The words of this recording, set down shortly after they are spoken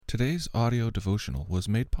Today's audio devotional was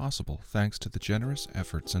made possible thanks to the generous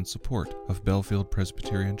efforts and support of Bellefield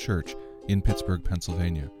Presbyterian Church in Pittsburgh,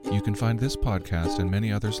 Pennsylvania. You can find this podcast and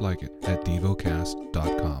many others like it at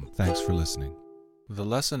Devocast.com. Thanks for listening. The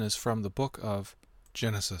lesson is from the book of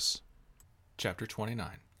Genesis, chapter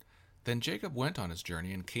 29. Then Jacob went on his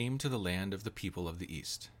journey and came to the land of the people of the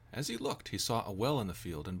east. As he looked, he saw a well in the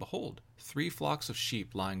field, and behold, 3 flocks of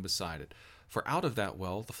sheep lying beside it. For out of that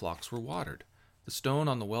well the flocks were watered. The stone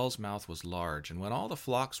on the well's mouth was large, and when all the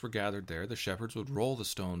flocks were gathered there, the shepherds would roll the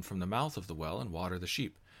stone from the mouth of the well and water the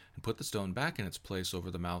sheep, and put the stone back in its place over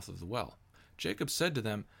the mouth of the well. Jacob said to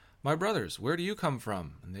them, "My brothers, where do you come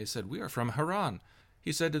from?" And they said, "We are from Haran."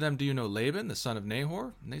 He said to them, "Do you know Laban, the son of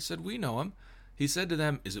Nahor?" And they said, "We know him." He said to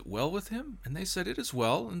them, "Is it well with him?" And they said, "It is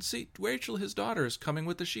well, and see, Rachel his daughter is coming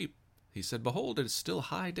with the sheep." He said, "Behold, it is still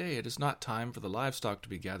high day, it is not time for the livestock to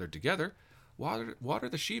be gathered together. Water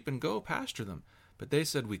the sheep and go pasture them." But they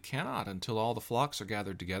said, "We cannot until all the flocks are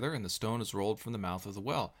gathered together and the stone is rolled from the mouth of the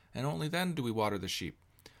well, and only then do we water the sheep."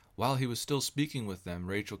 While he was still speaking with them,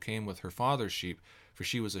 Rachel came with her father's sheep, for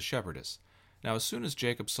she was a shepherdess. Now as soon as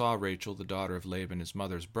Jacob saw Rachel, the daughter of Laban his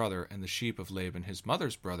mother's brother, and the sheep of Laban his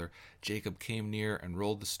mother's brother, Jacob came near and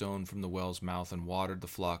rolled the stone from the well's mouth and watered the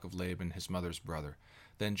flock of Laban his mother's brother.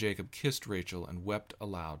 Then Jacob kissed Rachel and wept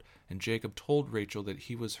aloud. And Jacob told Rachel that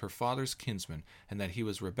he was her father's kinsman, and that he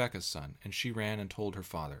was Rebekah's son, and she ran and told her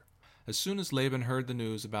father. As soon as Laban heard the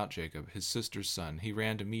news about Jacob, his sister's son, he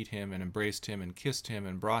ran to meet him and embraced him and kissed him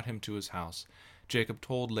and brought him to his house. Jacob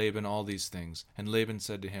told Laban all these things, and Laban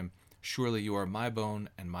said to him, "Surely you are my bone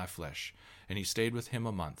and my flesh." And he stayed with him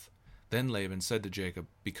a month. Then Laban said to Jacob,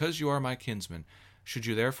 "Because you are my kinsman, should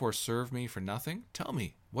you therefore serve me for nothing? Tell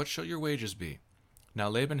me, what shall your wages be?" Now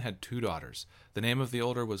Laban had 2 daughters. The name of the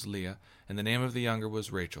older was Leah, and the name of the younger was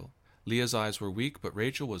Rachel. Leah's eyes were weak, but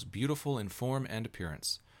Rachel was beautiful in form and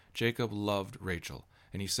appearance. Jacob loved Rachel,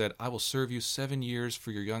 and he said, "I will serve you 7 years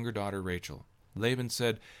for your younger daughter Rachel." Laban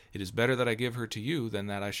said, "It is better that I give her to you than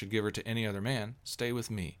that I should give her to any other man. Stay with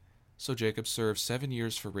me." So Jacob served 7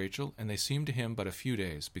 years for Rachel, and they seemed to him but a few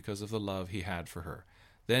days, because of the love he had for her.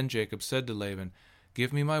 Then Jacob said to Laban,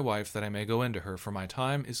 "Give me my wife, that I may go into her, for my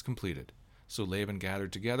time is completed." So Laban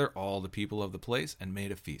gathered together all the people of the place and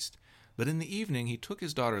made a feast. But in the evening he took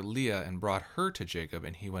his daughter Leah and brought her to Jacob,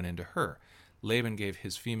 and he went into her. Laban gave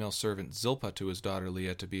his female servant Zilpah to his daughter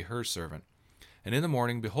Leah to be her servant. And in the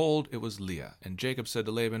morning, behold, it was Leah. And Jacob said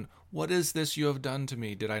to Laban, "What is this you have done to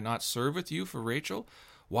me? Did I not serve with you for Rachel?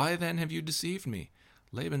 Why then have you deceived me?"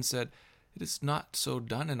 Laban said, "It is not so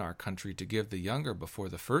done in our country to give the younger before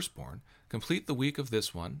the firstborn. Complete the week of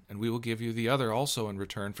this one, and we will give you the other also in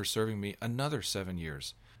return for serving me another 7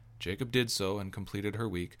 years." Jacob did so and completed her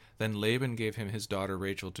week. Then Laban gave him his daughter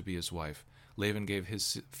Rachel to be his wife. Laban gave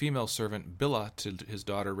his female servant Bilhah to his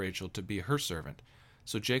daughter Rachel to be her servant.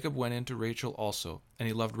 So Jacob went into Rachel also, and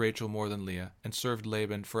he loved Rachel more than Leah, and served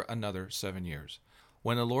Laban for another 7 years.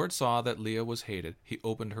 When the Lord saw that Leah was hated, he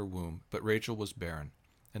opened her womb, but Rachel was barren.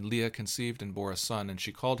 And Leah conceived and bore a son, and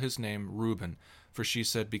she called his name Reuben, for she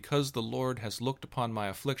said, "Because the Lord has looked upon my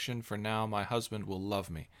affliction, for now my husband will love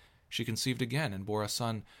me." She conceived again and bore a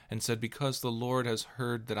son, and said, "Because the Lord has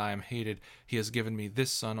heard that I am hated, he has given me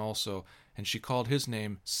this son also." And she called his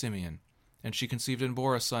name Simeon. And she conceived and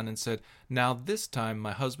bore a son, and said, "Now this time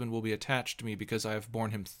my husband will be attached to me, because I have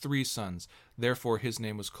borne him 3 sons. Therefore his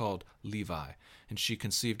name was called Levi. And she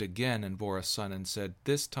conceived again and bore a son, and said,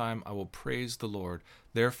 "This time I will praise the Lord."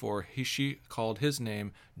 Therefore she called his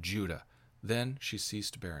name Judah. Then she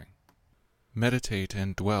ceased bearing. Meditate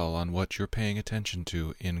and dwell on what you're paying attention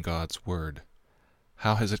to in God's Word.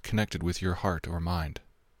 How has it connected with your heart or mind?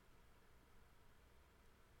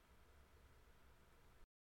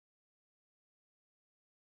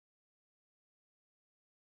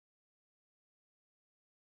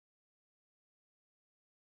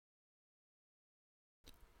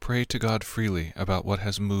 Pray to God freely about what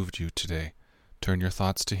has moved you today. Turn your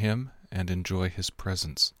thoughts to Him and enjoy His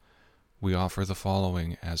presence. We offer the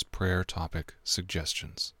following as prayer topic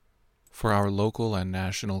suggestions: for our local and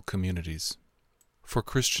national communities, for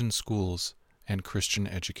Christian schools and Christian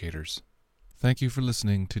educators. Thank you for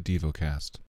listening to Devocast.